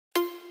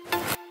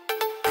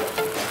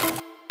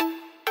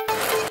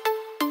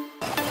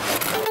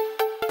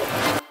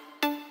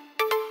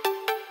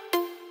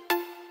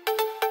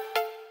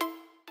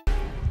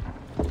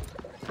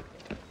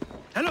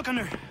Hello,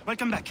 Conor.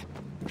 Welcome back.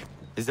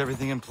 Is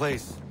everything in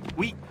place?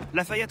 Oui.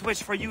 Lafayette waits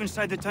for you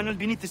inside the tunnel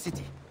beneath the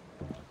city.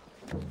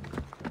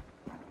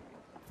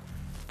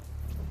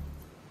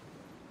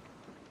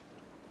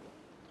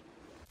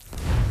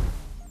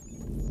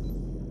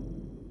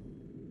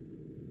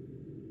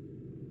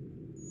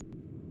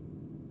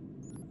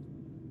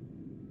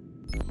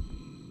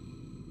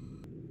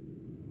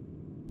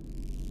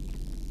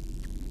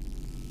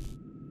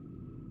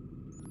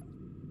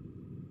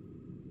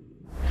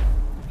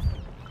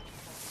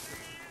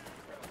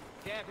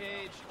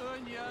 Cabbage,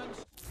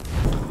 onions.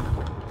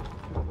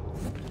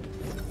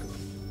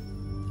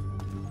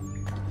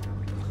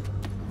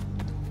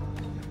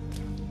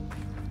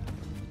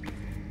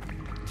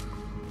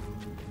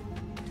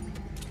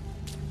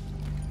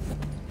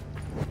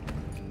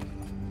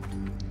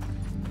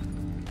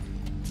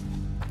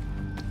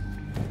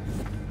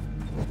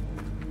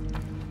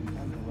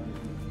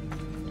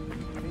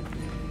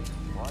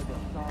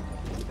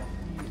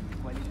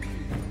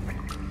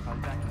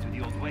 Back to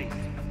the old ways.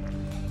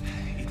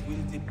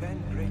 Will depend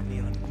greatly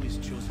on who is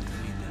chosen to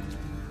lead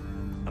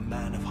them. A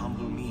man of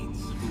humble means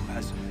who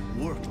has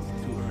worked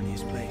to earn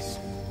his place.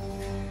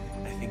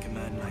 I think a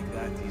man like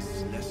that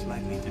is less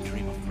likely to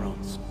dream of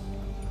thrones.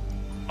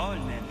 All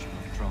men dream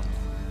of thrones.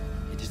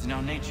 It is in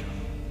our nature.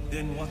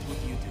 Then what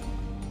would you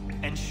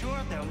do? Ensure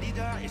their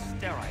leader is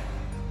sterile.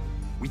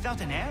 Without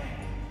an heir,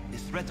 the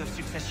threat of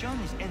succession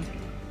is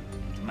ended.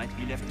 It might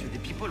be left to the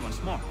people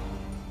once more.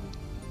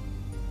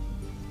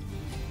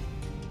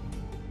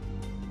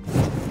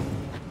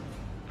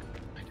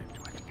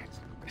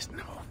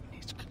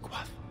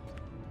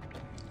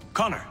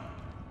 Conor!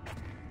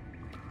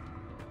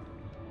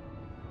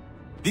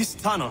 This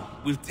tunnel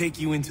will take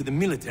you into the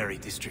military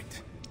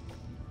district.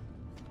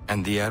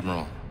 And the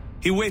Admiral?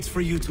 He waits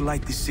for you to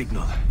light the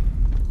signal.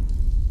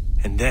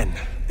 And then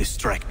the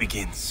strike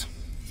begins.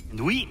 And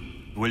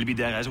we will be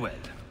there as well.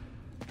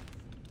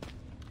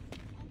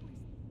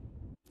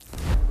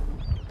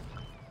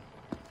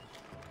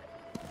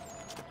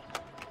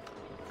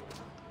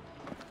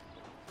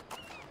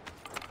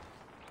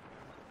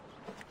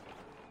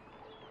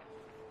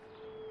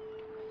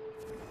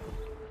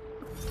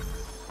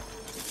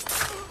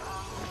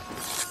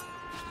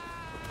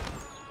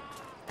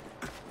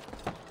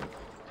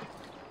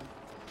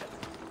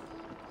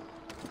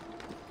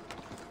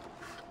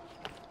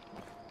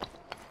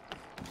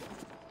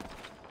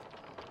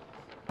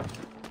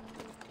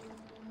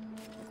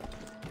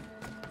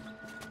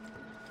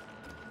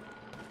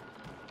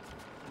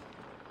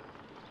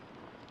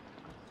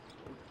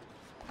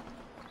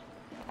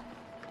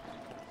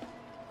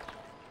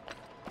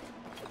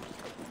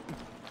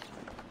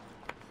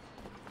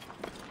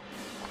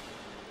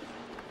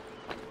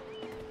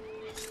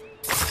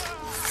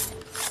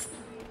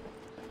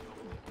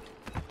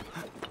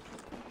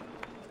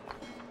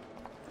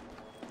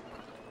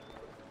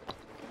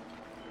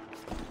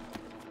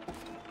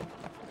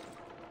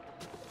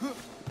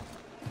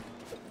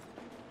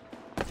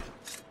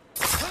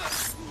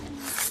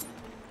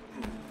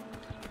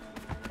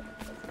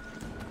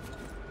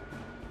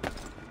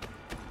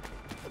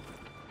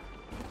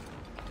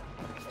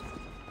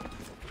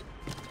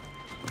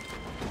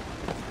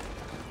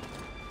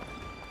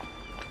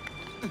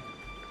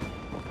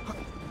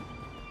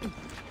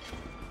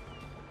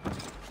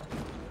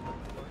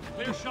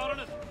 Clear shot on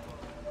it.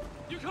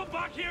 You come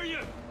back here, you!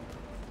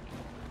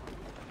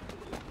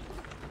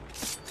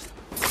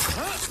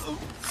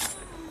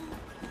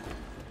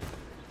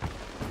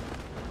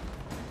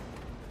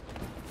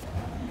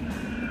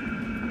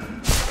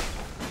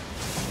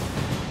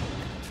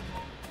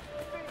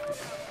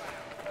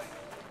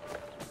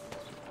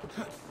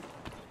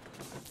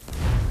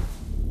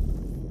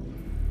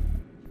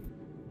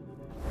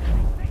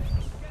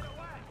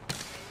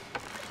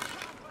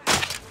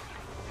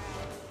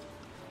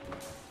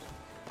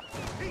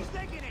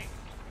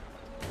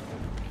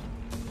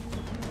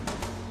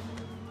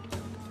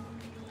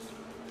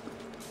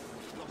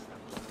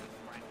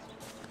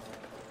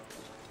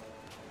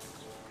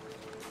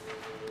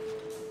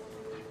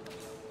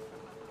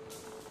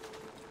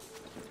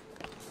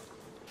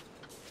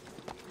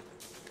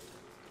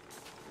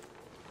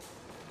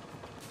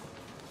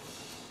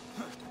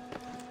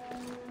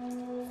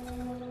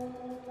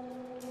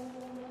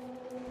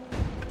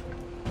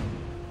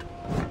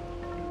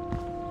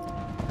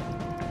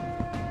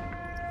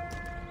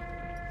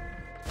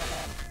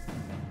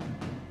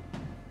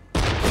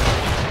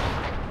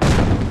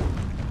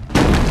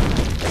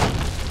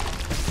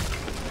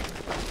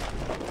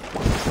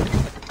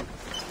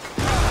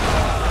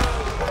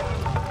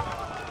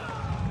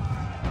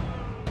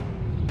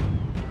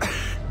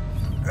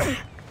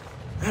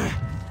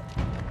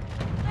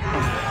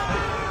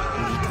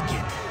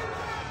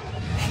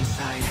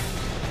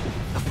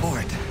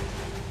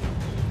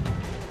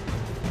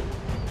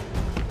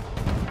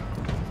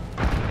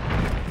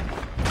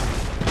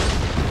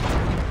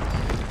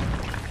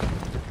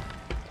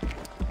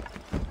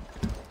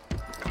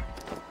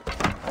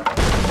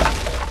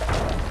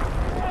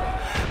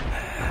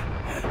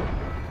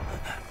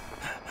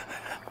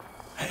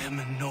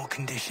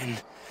 condition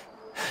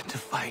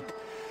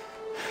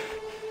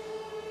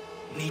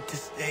need to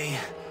stay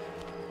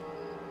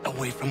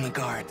away from the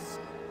guards.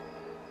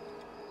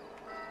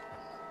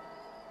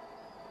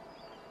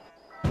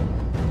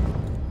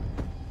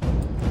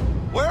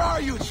 Where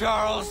are you,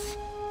 Charles?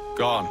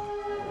 Gone.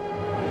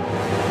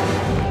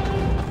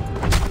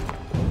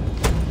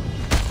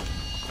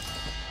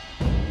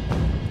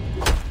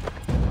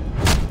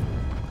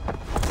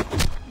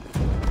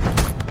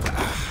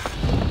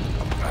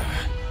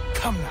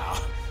 Come now.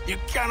 You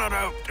cannot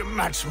hope to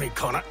match me,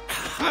 Conor.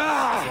 With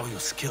all your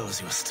skills,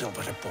 you are still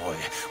but a boy,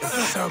 with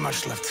so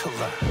much left to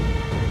learn.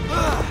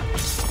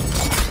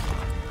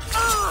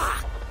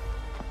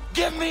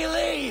 Give me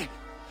Lee!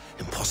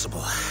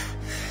 Impossible.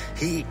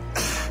 He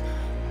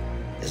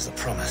is the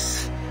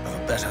promise of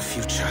a better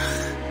future.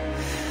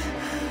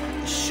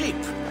 Sheep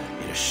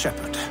need a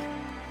shepherd.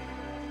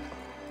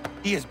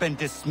 He has been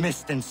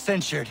dismissed and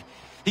censured.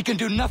 He can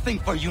do nothing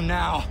for you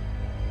now.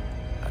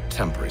 A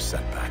temporary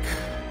setback.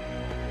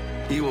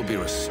 He will be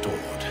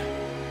restored.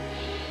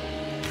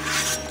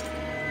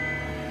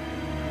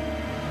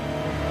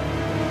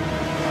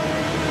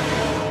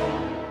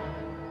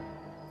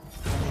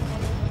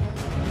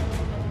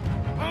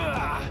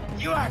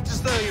 You act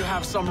as though you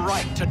have some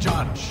right to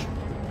judge.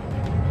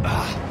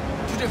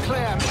 To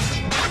declare me.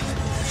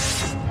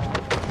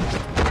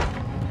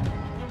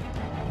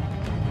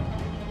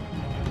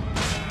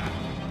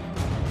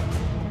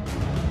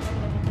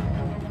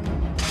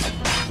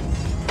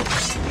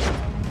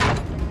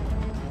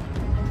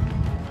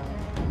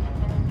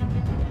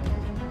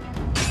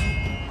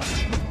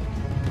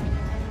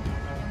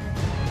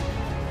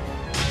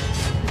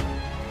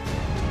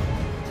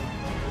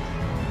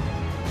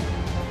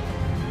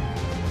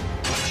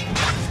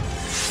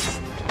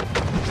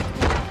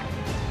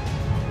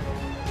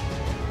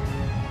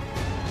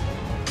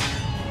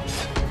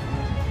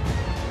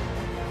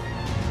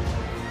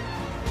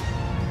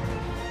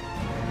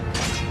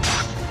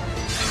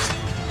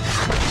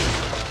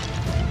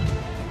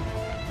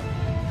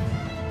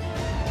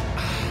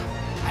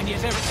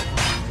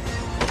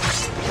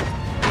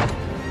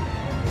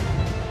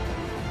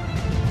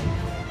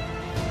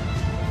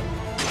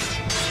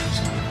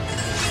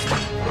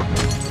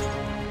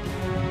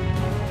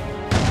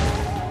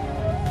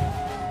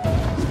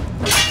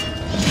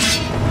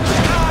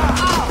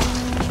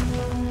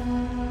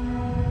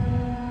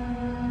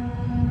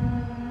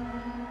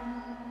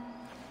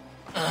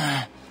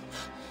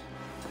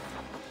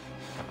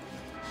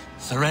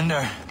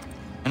 Surrender,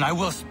 and I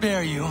will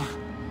spare you.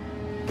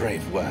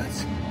 Brave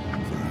words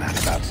from a man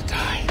about to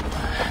die.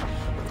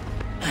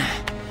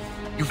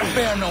 You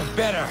fare no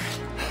better.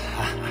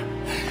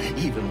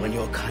 Even when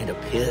your kind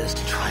appears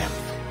to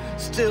triumph,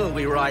 still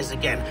we rise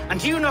again. And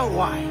do you know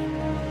why?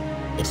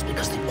 It's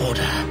because the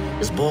Order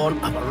is born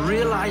of a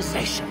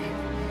realization.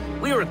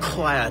 We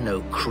require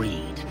no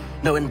creed,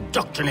 no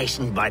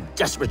indoctrination by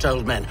desperate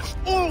old men.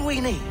 All we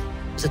need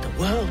is that the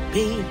world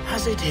be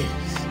as it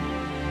is.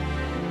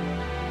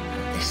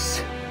 And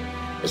this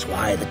is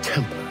why the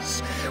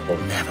Templars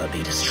will never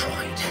be destroyed.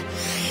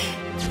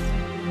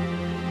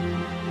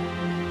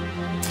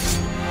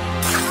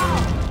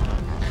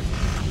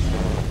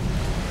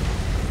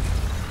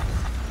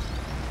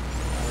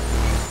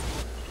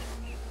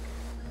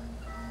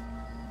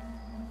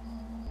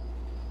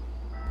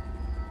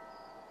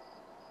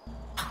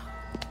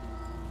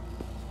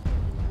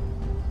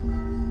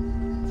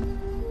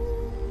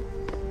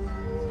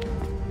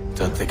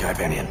 Don't think I have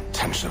any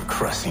intention of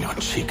caressing your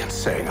cheek and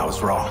saying I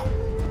was wrong.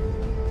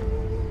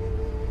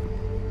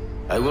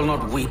 I will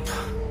not weep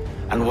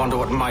and wonder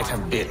what might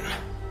have been.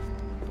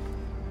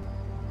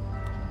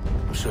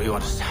 I'm sure you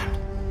understand.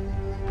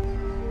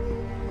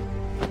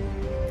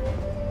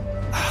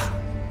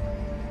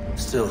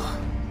 Still,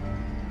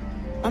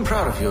 I'm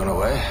proud of you in a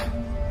way.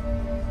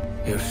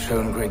 You have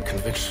shown great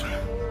conviction,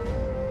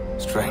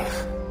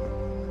 strength,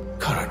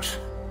 courage.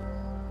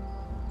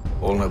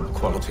 All noble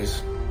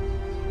qualities.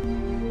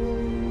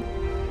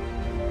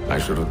 I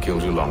should have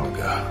killed you long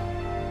ago.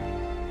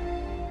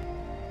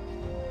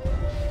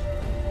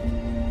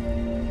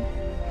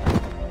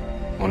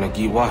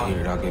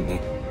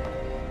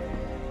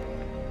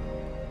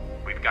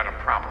 We've got a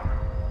problem.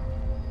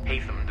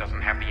 Haythem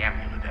doesn't have the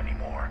amulet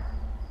anymore.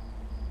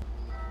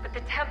 But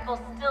the temple's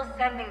still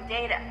sending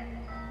data.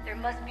 There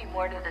must be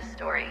more to the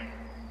story.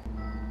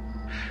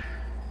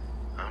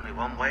 Only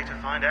one way to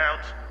find out.